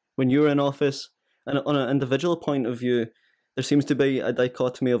ROI when you were in office, and on an individual point of view, there seems to be a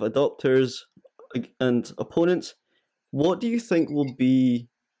dichotomy of adopters and opponents. What do you think will be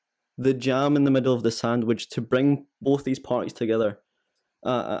the jam in the middle of the sandwich to bring both these parties together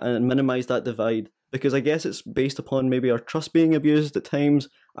and minimize that divide? Because I guess it's based upon maybe our trust being abused at times.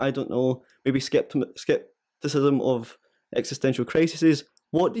 I don't know, maybe skepticism of existential crises.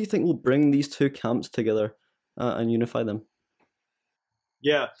 What do you think will bring these two camps together and unify them?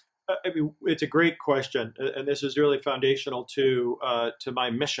 Yeah, I mean, it's a great question, and this is really foundational to my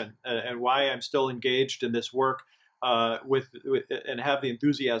mission and why I'm still engaged in this work with and have the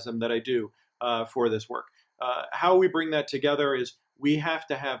enthusiasm that I do for this work. how we bring that together is we have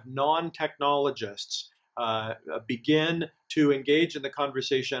to have non-technologists begin to engage in the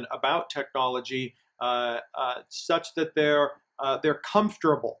conversation about technology such that they're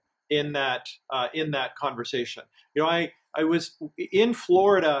comfortable in that conversation. I was in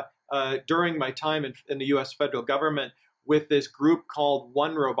Florida during my time in the U.S. federal government with this group called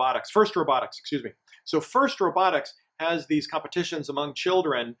First Robotics, excuse me. So First Robotics has these competitions among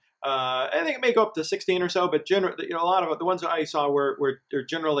children. I think it may go up to 16 or so, but generally, a lot of the ones that I saw were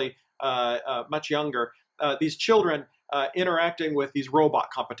generally much younger. These children interacting with these robot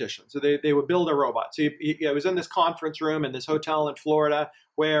competitions. So they would build a robot. So I was in this conference room in this hotel in Florida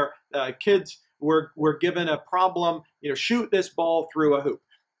where kids were given a problem, shoot this ball through a hoop.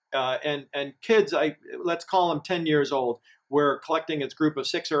 And kids, let's call them 10 years old, were collecting its group of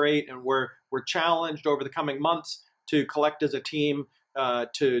 6 or 8, and were challenged over the coming months to collect as a team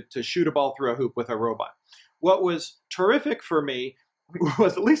to shoot a ball through a hoop with a robot. What was terrific for me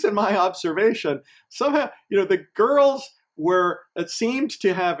was, at least in my observation, somehow, the girls it seemed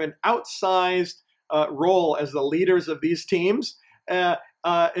to have an outsized role as the leaders of these teams, and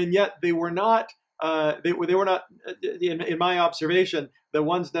yet they were not, in my observation, the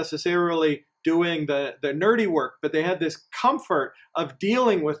ones necessarily doing the nerdy work, but they had this comfort of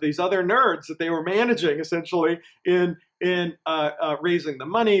dealing with these other nerds that they were managing, essentially, in raising the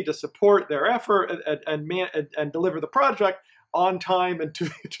money to support their effort and deliver the project on time and to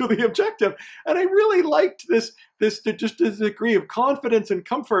the objective. And I really liked this degree of confidence and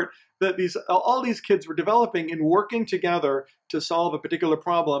comfort that all these kids were developing in working together to solve a particular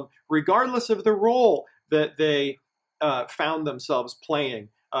problem, regardless of the role that they found themselves playing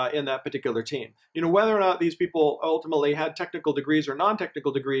in that particular team. Whether or not these people ultimately had technical degrees or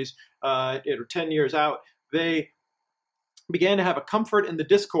non-technical degrees, 10 years out, they began to have a comfort in the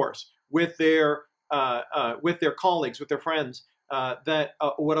discourse with their colleagues, with their friends, that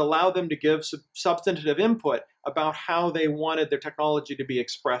would allow them to give substantive input about how they wanted their technology to be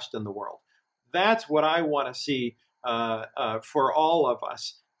expressed in the world. That's what I want to see for all of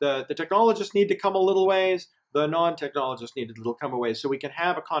us. The technologists need to come a little ways. The non-technologists need to come a ways so we can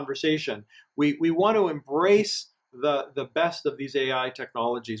have a conversation. We want to embrace the best of these AI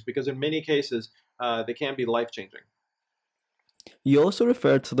technologies because in many cases they can be life-changing. You also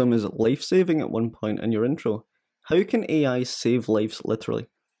referred to them as life-saving at one point in your intro. How can AI save lives literally?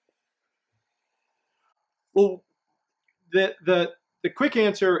 Well, the quick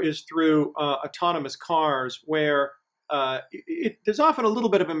answer is through autonomous cars, where there's often a little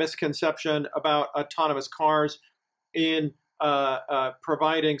bit of a misconception about autonomous cars in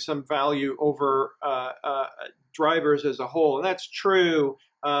providing some value over drivers as a whole, and that's true.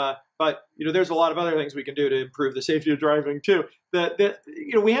 But there's a lot of other things we can do to improve the safety of driving too.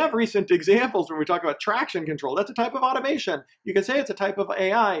 We have recent examples when we talk about traction control. That's a type of automation. You can say it's a type of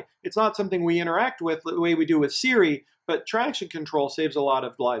AI. It's not something we interact with the way we do with Siri, but traction control saves a lot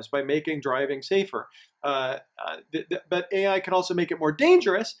of lives by making driving safer. But AI can also make it more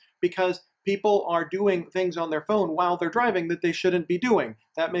dangerous because people are doing things on their phone while they're driving that they shouldn't be doing.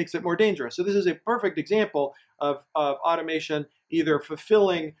 That makes it more dangerous. So this is a perfect example of automation either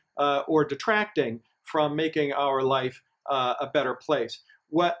fulfilling or detracting from making our life a better place.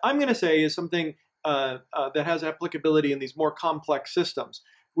 What I'm going to say is something that has applicability in these more complex systems.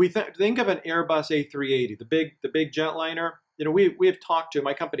 We think of an Airbus A380, the big jetliner. We've talked to,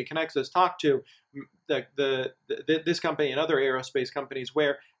 my company Connects has talked to this company and other aerospace companies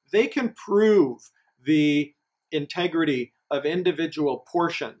where they can prove the integrity of individual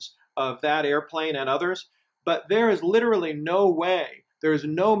portions of that airplane and others, but there is literally no way, there is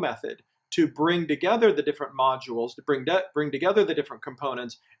no method to bring together the different modules, to bring together the different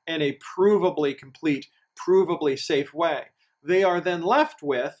components in a provably complete, provably safe way. They are then left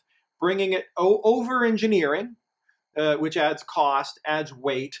with bringing it over engineering, which adds cost, adds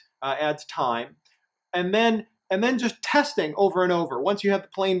weight, adds time, and then just testing over and over once you have the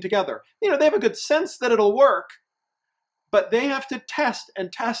plane together. They have a good sense that it'll work, but they have to test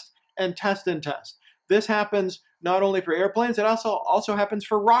and test and test and test. This happens not only for airplanes, it also happens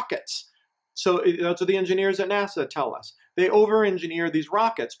for rockets. So that's what the engineers at NASA tell us. They over-engineer these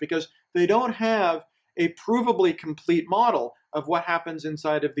rockets because they don't have a provably complete model of what happens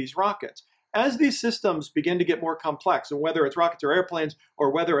inside of these rockets. As these systems begin to get more complex, and whether it's rockets or airplanes,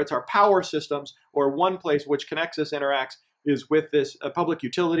 or whether it's our power systems, or one place which Connexus interacts is with this public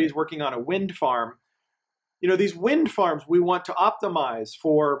utilities working on a wind farm. These wind farms we want to optimize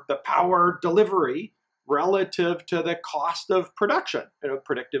for the power delivery relative to the cost of production,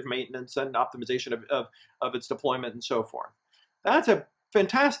 predictive maintenance and optimization of its deployment and so forth. That's a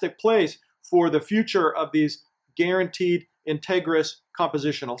fantastic place for the future of these guaranteed integrous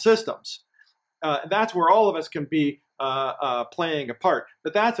compositional systems. That's where all of us can be playing a part.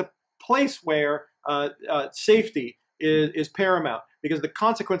 But that's a place where safety is paramount, because the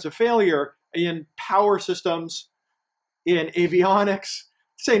consequence of failure in power systems, in avionics,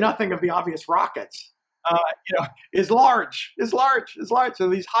 say nothing of the obvious rockets, uh, is large, So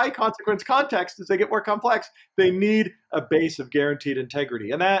these high consequence contexts, as they get more complex, they need a base of guaranteed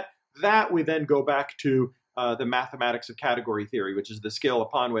integrity, and that we then go back to the mathematics of category theory, which is the skill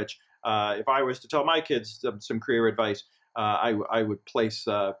upon which, if I was to tell my kids some career advice, I would place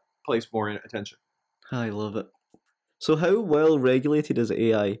more attention. I love it. So, how well regulated is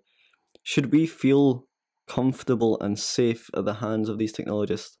AI? Should we feel comfortable and safe at the hands of these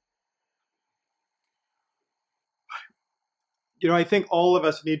technologists? I think all of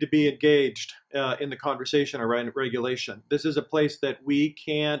us need to be engaged in the conversation around regulation. This is a place that we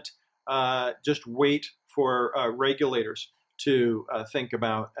can't just wait for regulators to think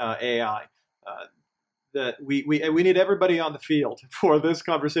about AI. That we need everybody on the field for this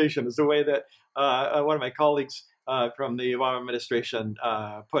conversation, is the way that one of my colleagues from the Obama administration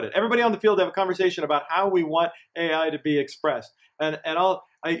put it. Everybody on the field to have a conversation about how we want AI to be expressed. I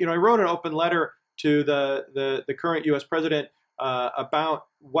wrote an open letter to the current U.S. president about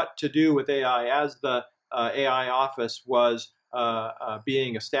what to do with AI as the AI office was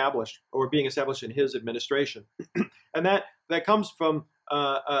being established in his administration, and that comes from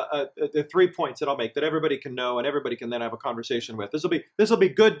the 3 points that I'll make that everybody can know and everybody can then have a conversation with. This will be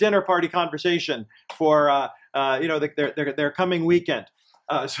good dinner party conversation for their coming weekend.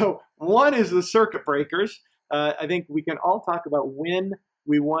 So one is the circuit breakers. I think we can all talk about when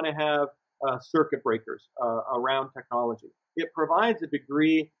we want to have circuit breakers around technology. It provides a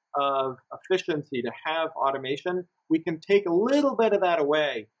degree of efficiency to have automation. We can take a little bit of that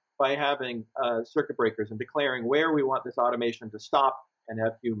away by having circuit breakers and declaring where we want this automation to stop and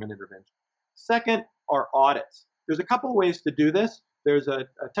have human intervention. Second are audits. There's a couple of ways to do this. There's a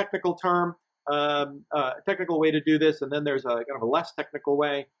technical term, a technical way to do this, and then there's a kind of a less technical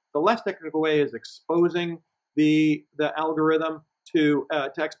way. The less technical way is exposing the algorithm to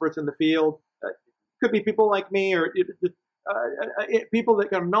experts in the field. Could be people like me, or people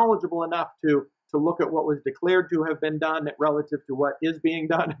that are knowledgeable enough to look at what was declared to have been done relative to what is being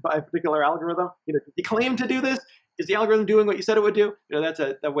done by a particular algorithm. Did you claim to do this? Is the algorithm doing what you said it would do? That's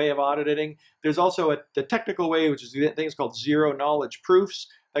a way of auditing. There's also the technical way, which is things called zero knowledge proofs.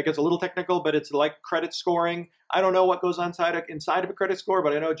 That gets a little technical, but it's like credit scoring. I don't know what goes inside of a credit score,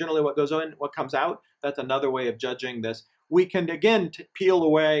 but I know generally what goes in, what comes out. That's another way of judging this. We can, again, peel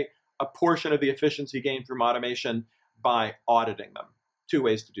away a portion of the efficiency gained from automation by auditing them. 2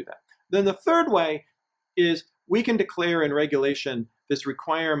 ways to do that. Then the third way is we can declare in regulation this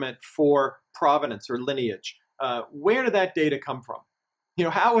requirement for provenance or lineage. Where did that data come from?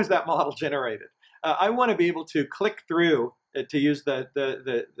 How was that model generated? I want to be able to click through, to use the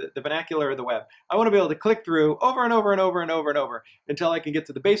vernacular of the web. I want to be able to click through over and over and over and over and over until I can get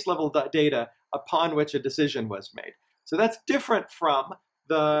to the base level data upon which a decision was made. So that's different from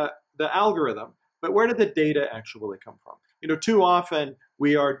the algorithm. But where did the data actually come from? Too often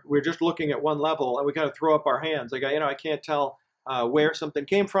we're just looking at one level and we kind of throw up our hands. Like, I can't tell where something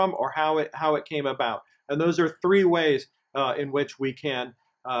came from or how it came about. And those are 3 ways in which we can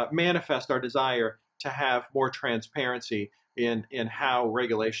manifest our desire to have more transparency in how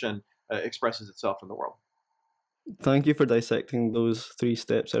regulation expresses itself in the world. Thank you for dissecting those 3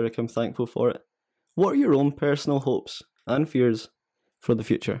 steps, Eric. I'm thankful for it. What are your own personal hopes and fears for the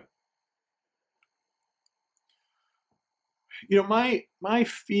future? My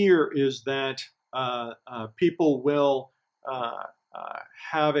fear is that people will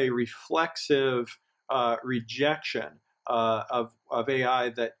have a reflexive rejection of AI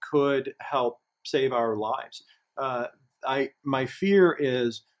that could help save our lives. My fear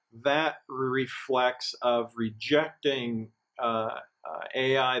is that reflex of rejecting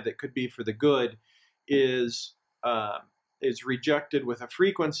AI that could be for the good is rejected with a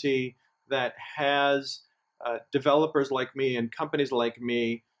frequency that has developers like me and companies like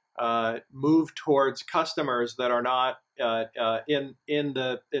me move towards customers that are not in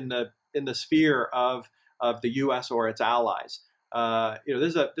the sphere of the U.S. or its allies.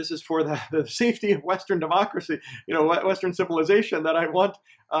 This is for the safety of Western democracy, Western civilization, that I want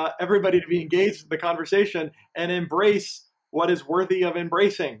everybody to be engaged in the conversation and embrace what is worthy of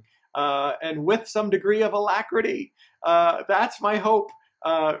embracing, and with some degree of alacrity. That's my hope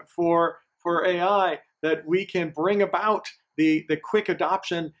for AI, that we can bring about the quick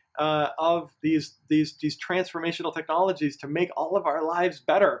adoption of these transformational technologies to make all of our lives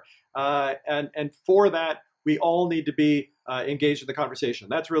better. And for that, we all need to be engaged in the conversation.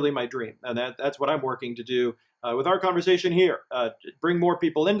 That's really my dream, and that's what I'm working to do with our conversation here. Bring more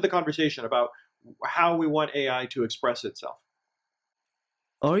people into the conversation about how we want AI to express itself.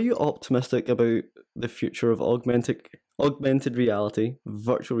 Are you optimistic about the future of augmented reality,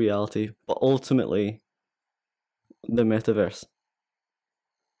 virtual reality, but ultimately the metaverse?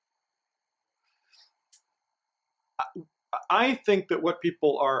 I think that what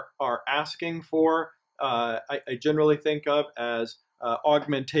people are asking for, I generally think of as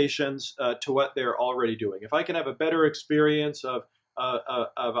augmentations to what they're already doing. If I can have a better experience of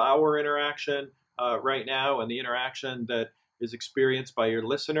our interaction right now and the interaction that is experienced by your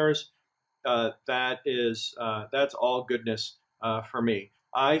listeners, that's all goodness for me.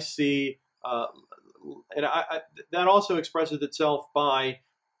 I see, and that also expresses itself by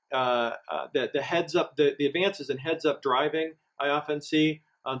the heads up, the advances in heads up driving. I often see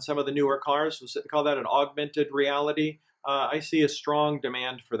on some of the newer cars. We call that an augmented reality. I see a strong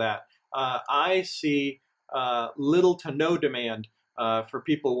demand for that. I see little to no demand for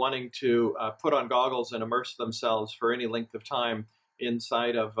people wanting to put on goggles and immerse themselves for any length of time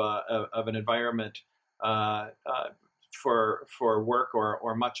inside of an environment for work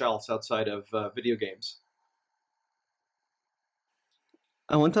or much else outside of video games.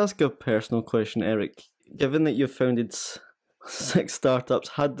 I want to ask a personal question, Eric. Given that you've founded 6 startups,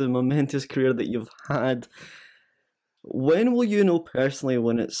 had the momentous career that you've had, when will you know personally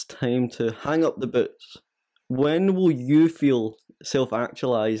when it's time to hang up the boots? When will you feel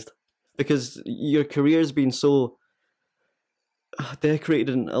self-actualized? Because your career's been so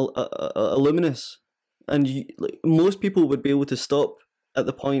decorated and luminous, and like, most people would be able to stop at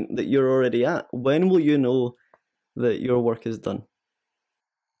the point that you're already at. When will you know that your work is done?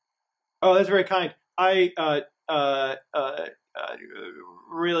 Oh, that's very kind. I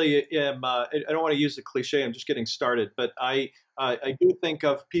really am. I don't want to use the cliche. I'm just getting started, but I do think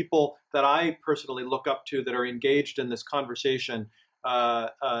of people that I personally look up to that are engaged in this conversation.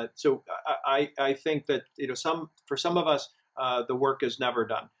 So I think that for some of us the work is never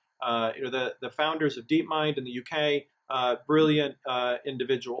done. The founders of DeepMind in the UK, brilliant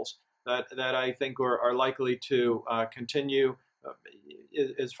individuals that I think are likely to continue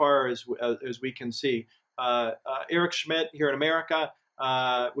as far as we can see. Eric Schmidt here in America,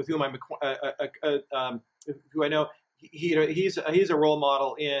 with whom who I know, he's a role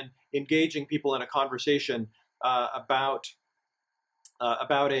model in engaging people in a conversation about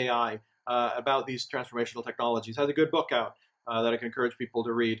AI, about these transformational technologies. Has a good book out that I can encourage people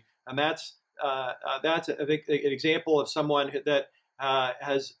to read, and that's I think an example of someone that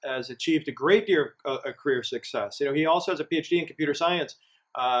has achieved a great deal of career success. He also has a PhD in computer science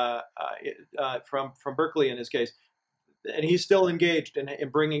from Berkeley in his case, and he's still engaged in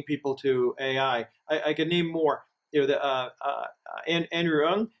bringing people to AI. I could name more. Andrew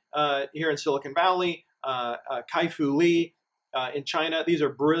Ng here in Silicon Valley, Kai-Fu Lee in China. These are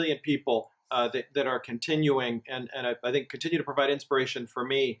brilliant people that are continuing and I think continue to provide inspiration for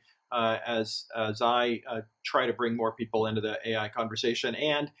me as I try to bring more people into the AI conversation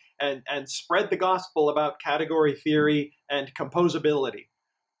and spread the gospel about category theory and composability.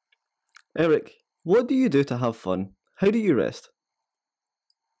 Eric, what do you do to have fun? How do you rest?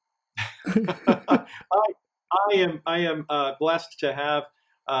 I am blessed to have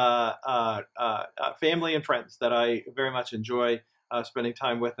family and friends that I very much enjoy spending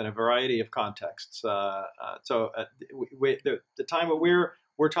time with in a variety of contexts. The time that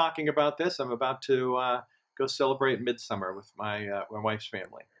we're talking about this, I'm about to go celebrate midsummer with my wife's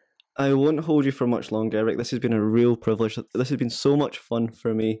family. I won't hold you for much longer, Eric. This has been a real privilege. This has been so much fun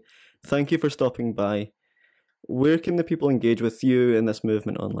for me. Thank you for stopping by. Where can the people engage with you in this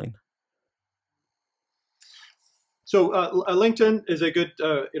movement online? So LinkedIn is a good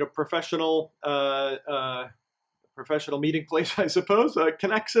professional meeting place, I suppose.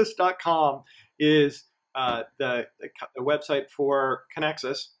 Connexus.com is the website for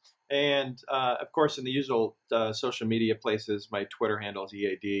Connexus. And of course, in the usual social media places, my Twitter handle is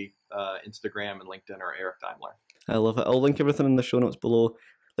EAD, Instagram and LinkedIn are Eric Daimler. I love it. I'll link everything in the show notes below.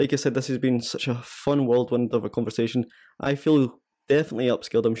 Like I said, this has been such a fun whirlwind of a conversation. I feel definitely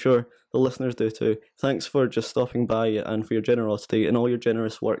upskilled. I'm sure the listeners do too. Thanks for just stopping by and for your generosity and all your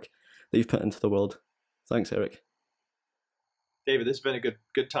generous work that you've put into the world. Thanks, Eric. David, this has been a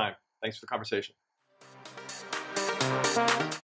good time. Thanks for the conversation.